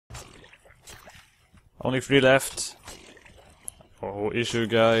Only 3 left. Oh, issue,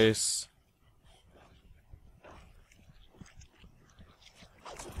 guys.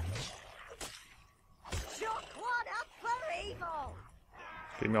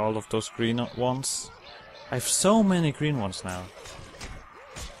 Give me all of those green ones. I have so many green ones now.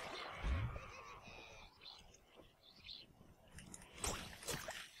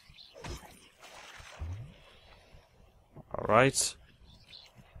 Alright.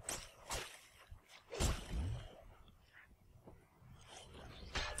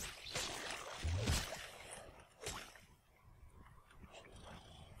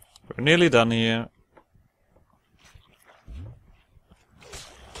 We're nearly done here.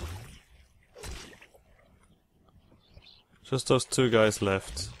 Just those 2 guys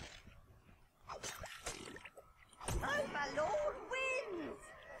left. Overlord wins.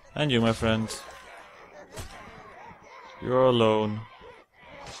 And you, my friend. You're alone.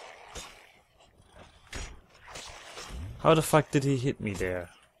 How the fuck did he hit me there?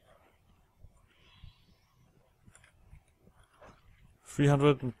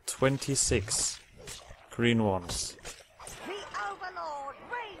 326 green ones. The Overlord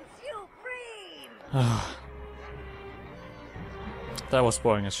reigns supreme. That was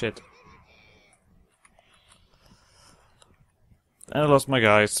boring as shit. And I lost my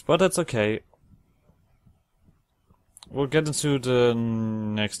guys, but that's okay. We'll get into the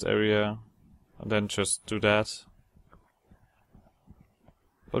next area and then just do that.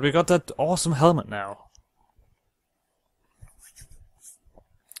 But we got that awesome helmet now,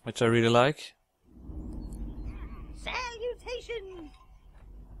 which I really like. Salutations.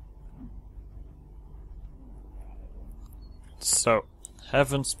 So,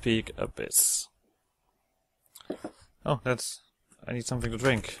 Heaven's Peak Abyss. Oh, that's... I need something to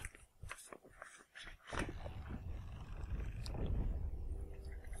drink.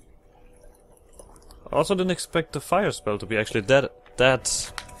 I also didn't expect the fire spell to be actually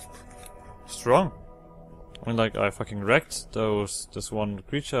that strong. I mean, like, I fucking wrecked this one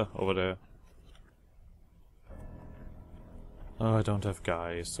creature over there. Oh, I don't have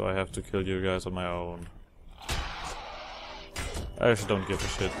guys, so I have to kill you guys on my own. I actually don't give a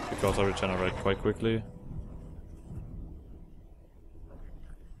shit, because I regenerate quite quickly.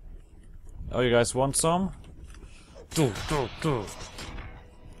 Oh, you guys want some? Do.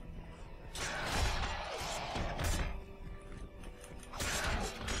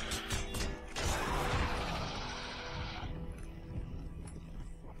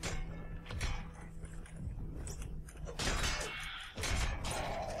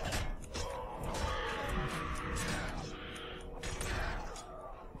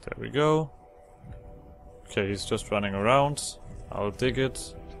 There we go. Okay, he's just running around. I'll dig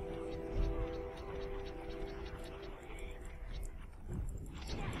it.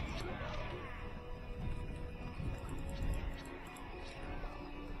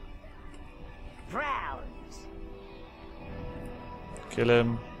 Browns. Kill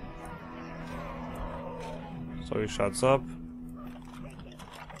him. So he shuts up.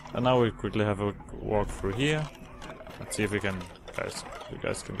 And now we quickly have a walk through here. Let's see if we can... you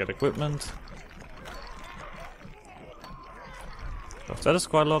guys can get equipment. That is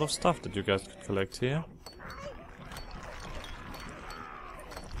quite a lot of stuff that you guys can collect here.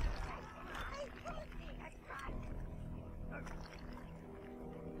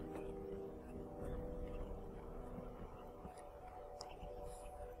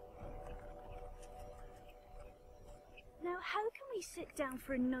 Now how can we sit down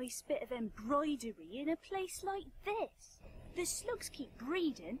for a nice bit of embroidery in a place like this? The slugs keep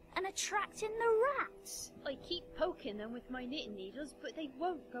breeding and attracting the rats. I keep poking them with my knitting needles, but they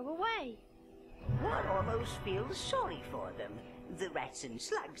won't go away. One almost feels sorry for them. The rats and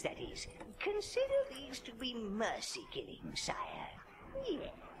slugs, that is. Consider these to be mercy killing, sire.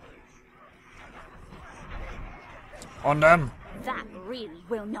 Yes. On them! That really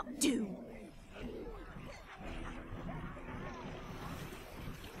will not do.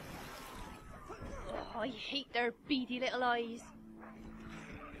 Oh, I hate their beady little eyes.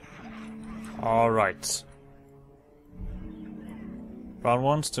 Alright. Round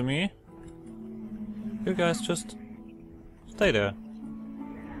ones to me. You guys just stay there.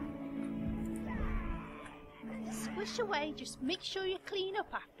 Squish away, just make sure you clean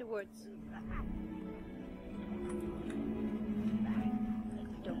up afterwards.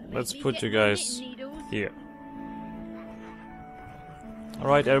 Don't Let's make me put get you my guys knitting needles. here.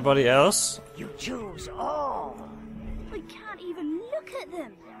 Alright, everybody else. You choose all. I can't even look at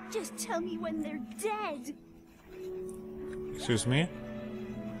them. Just tell me when they're dead. Excuse me?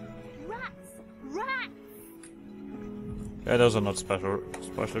 Rats! Rats! Yeah, those are not special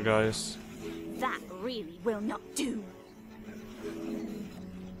guys. That really will not do.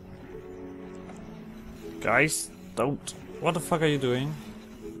 Guys, don't. What the fuck are you doing?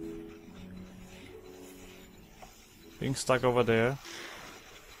 Being stuck over there.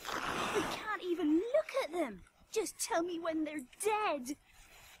 I can't even look at them. Just tell me when they're dead.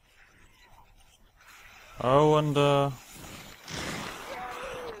 Oh, and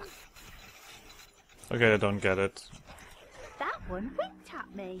okay, I don't get it. That one winked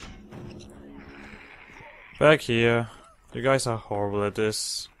at me. Back here. You guys are horrible at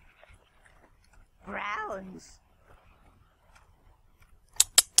this. Browns.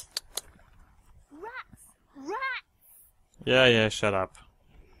 Rats! Rats! Yeah, shut up.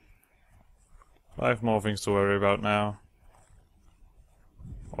 I have more things to worry about now.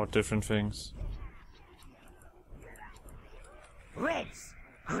 Or different things. Reds.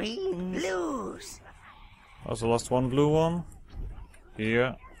 Green. Blues. Also lost one blue one.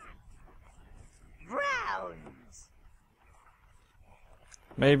 Here. Browns.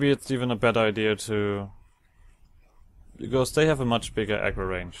 Maybe it's even a bad idea to... because they have a much bigger aggro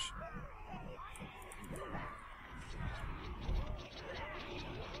range.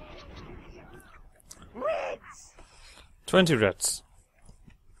 Reds. 20 reds.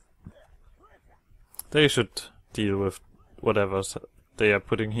 They should deal with whatever they are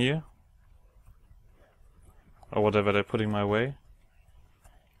putting here. Or whatever they're putting my way.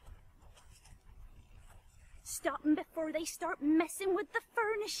 Stop them before they start messing with the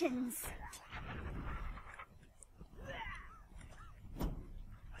furnishings.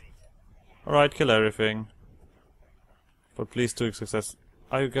 Alright, kill everything. But please do success.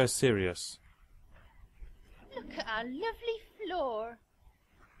 Are you guys serious? Look at our lovely floor.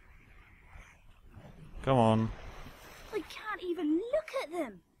 Come on. I can't even look at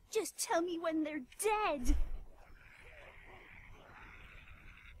them. Just tell me when they're dead.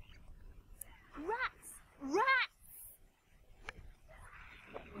 Rats! Rats!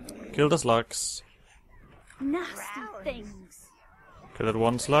 Kill the slugs. Nasty Browns. things. Kill that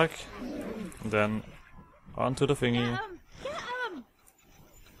one slug. And then onto the thingy. Get 'em! Get 'em!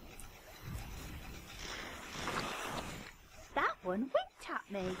 That one winked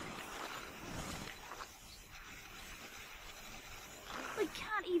at me. I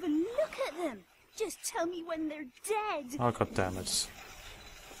can't even look at them. Just tell me when they're dead. Oh, god damn it.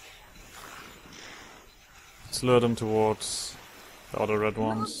 Let's lure them towards the other red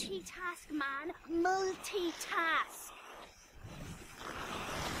ones. Multitask, man. Multitask.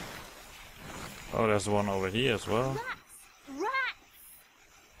 Oh, there's one over here as well. Rats! Rats!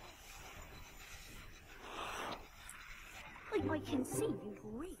 I can see you've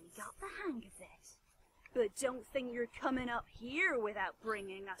really got the hang of this. But don't think you're coming up here without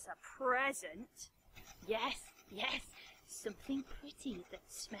bringing us a present. Yes, yes. Something pretty that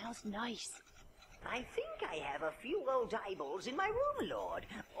smells nice. I think I have a few old eyeballs in my room, Lord.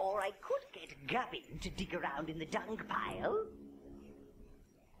 Or I could get Gubbin to dig around in the dung pile.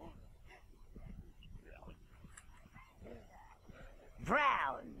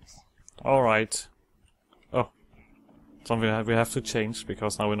 Browns. Alright. Oh. Something that we have to change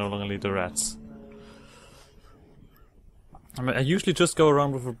because now we no longer need the rats. I mean, I usually just go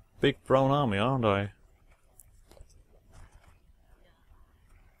around with a big brown army, aren't I?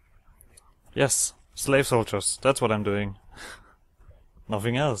 Yes, slave soldiers. That's what I'm doing.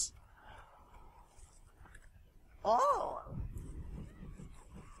 Nothing else. Oh!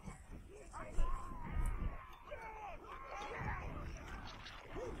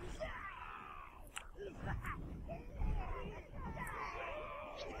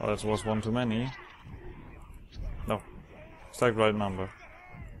 Oh, that was one too many. No. It's like the right number.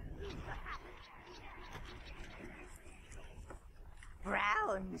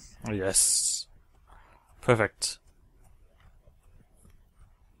 Browns. Oh, yes. Perfect.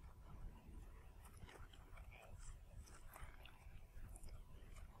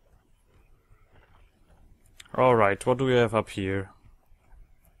 Alright, what do we have up here?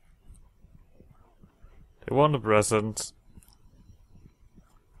 They want a present.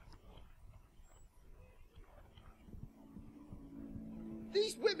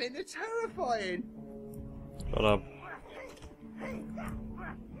 These women are terrifying. Shut up.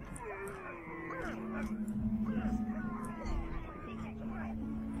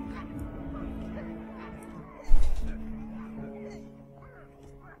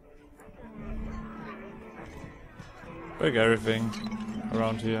 Break everything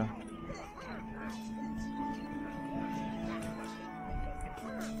around here.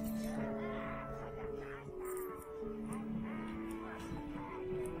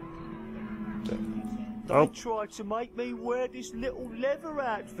 They tried to make me wear this little leather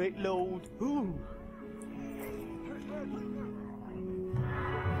outfit, Lord. Ooh,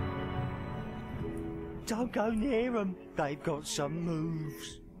 Don't go near them. They've got some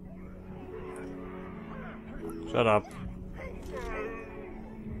moves. Shut up.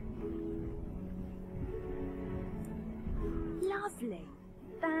 Lovely.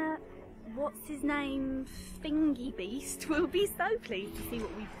 That, what's his name, Thingy Beast will be so pleased to see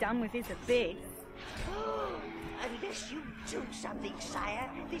what we've done with his abyss. Unless you do something, sire,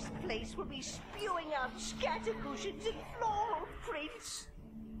 this place will be spewing out scattercushions and floral prints.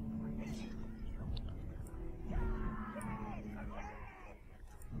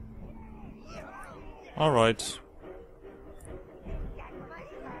 Alright.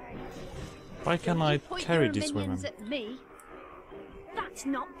 Why can't I Point carry your these women? minions at me. That's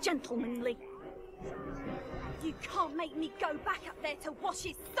not gentlemanly. You can't make me go back up there to wash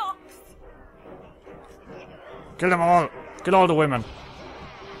his socks. Kill them all! Kill all the women!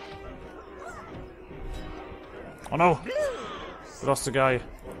 Oh no! We lost the guy.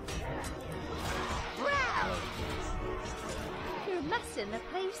 You're messing the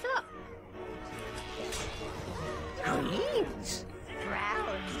place up. Greens,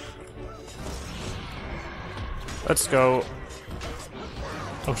 browns. Let's go.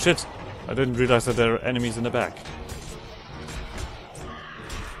 Oh shit! I didn't realize that there are enemies in the back.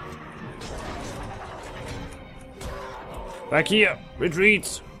 Back here!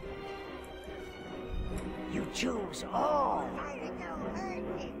 Retreat! You choose all.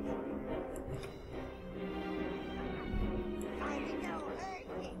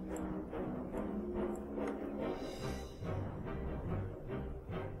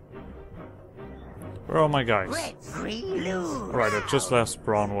 Where are my guys? Red, green, blue. Alright, I just left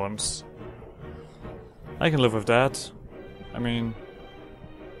brown ones. I can live with that. I mean...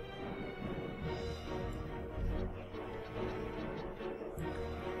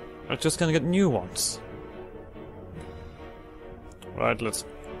 I'm just gonna get new ones. Right, let's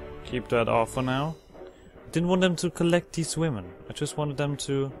keep that off for now. Didn't want them to collect these women. I just wanted them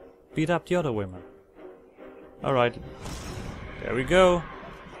to beat up the other women. Alright. There we go.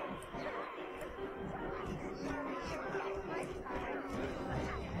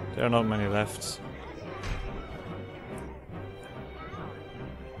 There are not many left.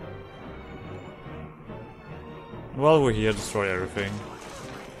 While we're here, destroy everything.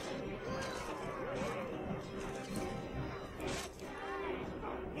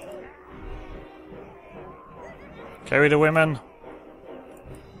 Carry the women.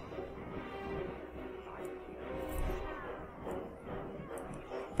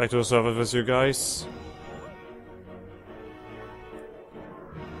 Back to the surface with you guys.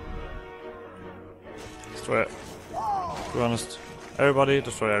 Destroy it. To be honest, everybody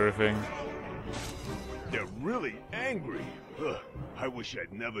destroy everything. They're really angry. Ugh, I wish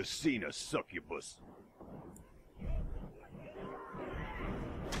I'd never seen a succubus.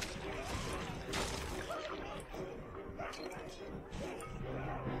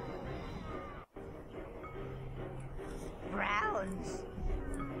 Browns.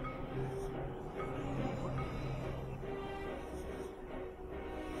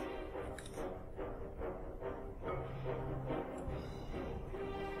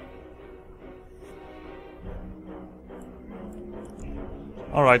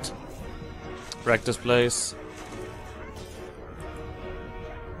 Alright. Wreck this place.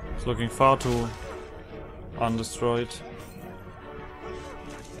 It's looking far too undestroyed.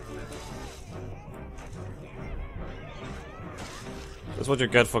 That's what you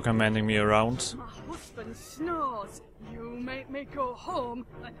get for commanding me around. My husband snores. You make me go home,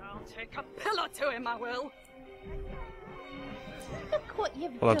 and I'll take a pillow to him, I will. Look what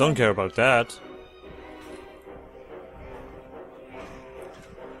you've Well, I done. don't care about that.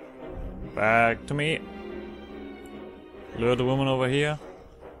 Back to me. Lure the woman over here.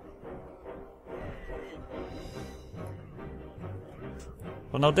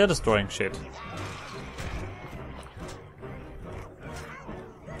 Well, now they're destroying shit.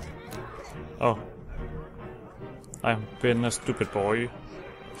 Oh. I've been a stupid boy.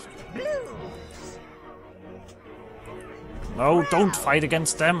 No, don't fight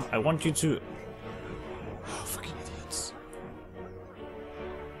against them. I want you to... Oh, fucking idiots.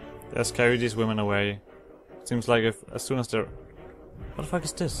 Let's carry these women away. Seems like if as soon as they're... What the fuck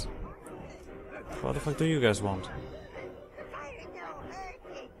is this? What the fuck do you guys want?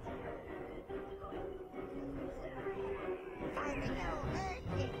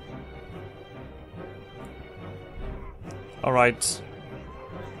 Alright.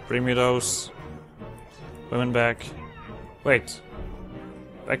 Bring me those women back. Wait.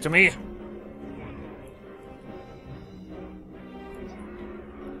 Back to me.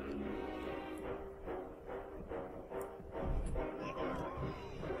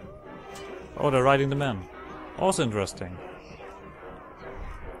 Oh, they're riding the men. Also interesting.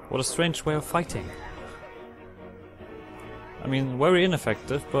 What a strange way of fighting. I mean, very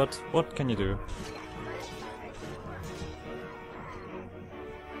ineffective, but what can you do?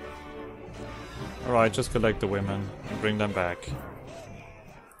 Alright, just collect the women and bring them back.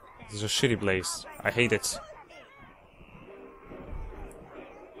 This is a shitty place. I hate it.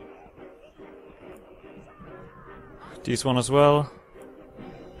 This one as well.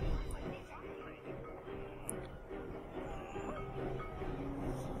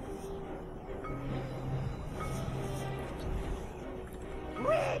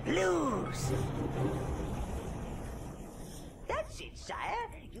 Red loose! That's it, sire.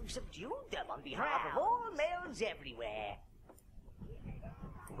 You've subdued them on behalf of all males everywhere.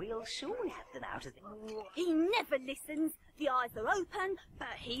 We'll soon have them out of the... He never listens. The eyes are open,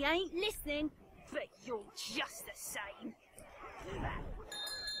 but he ain't listening. But you're just the same.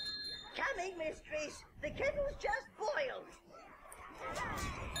 Coming, mistress. The kettle's just boiled.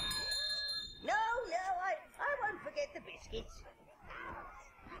 No, I won't forget the biscuits.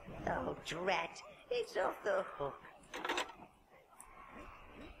 Oh, drat. It's off the hook.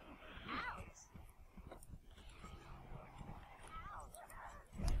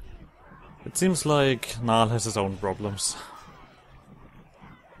 It seems like Nal has his own problems.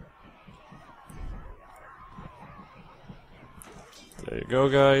 There you go,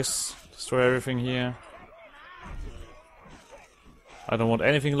 guys. Destroy everything here. I don't want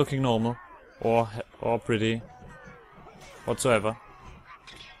anything looking normal or pretty whatsoever.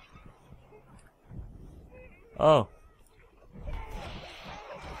 Oh.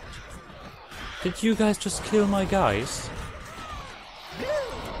 Did you guys just kill my guys?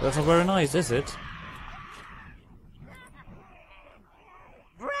 That's not very nice, is it?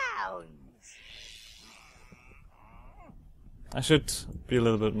 Browns. I should be a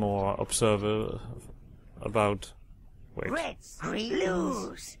little bit more observant about... Wait. Reds,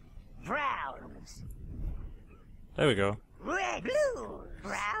 blues, browns. There we go. Red, blues,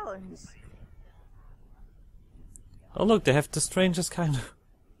 browns. Oh look, they have the strangest kind of...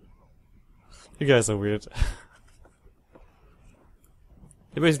 You guys are weird.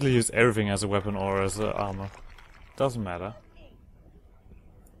 They basically use everything as a weapon or as armor. Doesn't matter.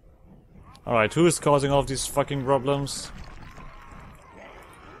 Alright, who is causing all of these fucking problems?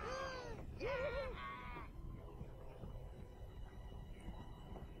 Do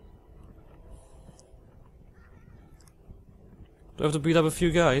I have to beat up a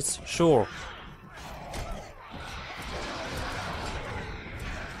few guys? Sure.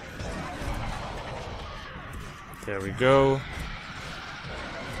 There we go.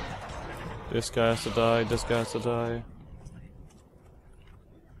 This guy has to die, this guy has to die.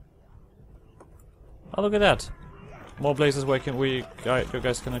 Oh, look at that! More places where you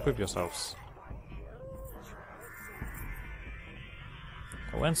guys can equip yourselves.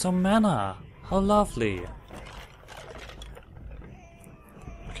 Oh, and some mana! How lovely!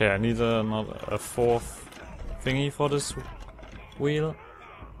 Okay, I need a fourth thingy for this wheel.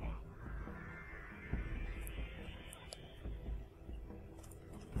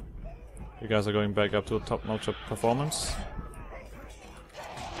 You guys are going back up to a top-notch performance.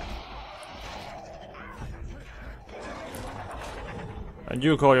 And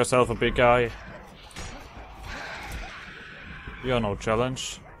you call yourself a big guy? You're no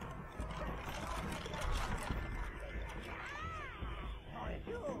challenge.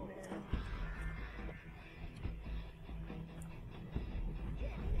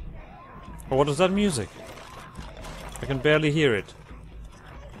 Oh, what is that music? I can barely hear it.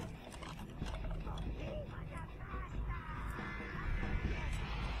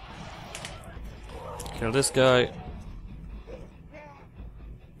 Kill this guy.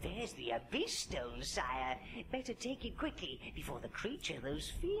 There's the Abyss Stone, sire. Better take it quickly before the creature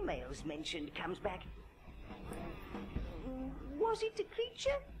those females mentioned comes back. Was it a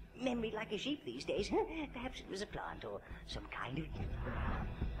creature? Memory like a sheep these days. Perhaps it was a plant or some kind of...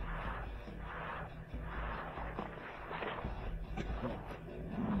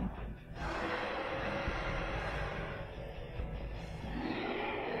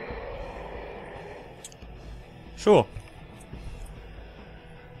 Sure.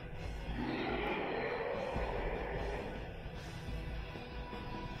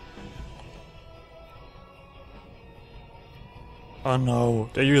 Oh no,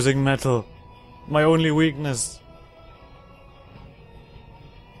 they're using metal. My only weakness.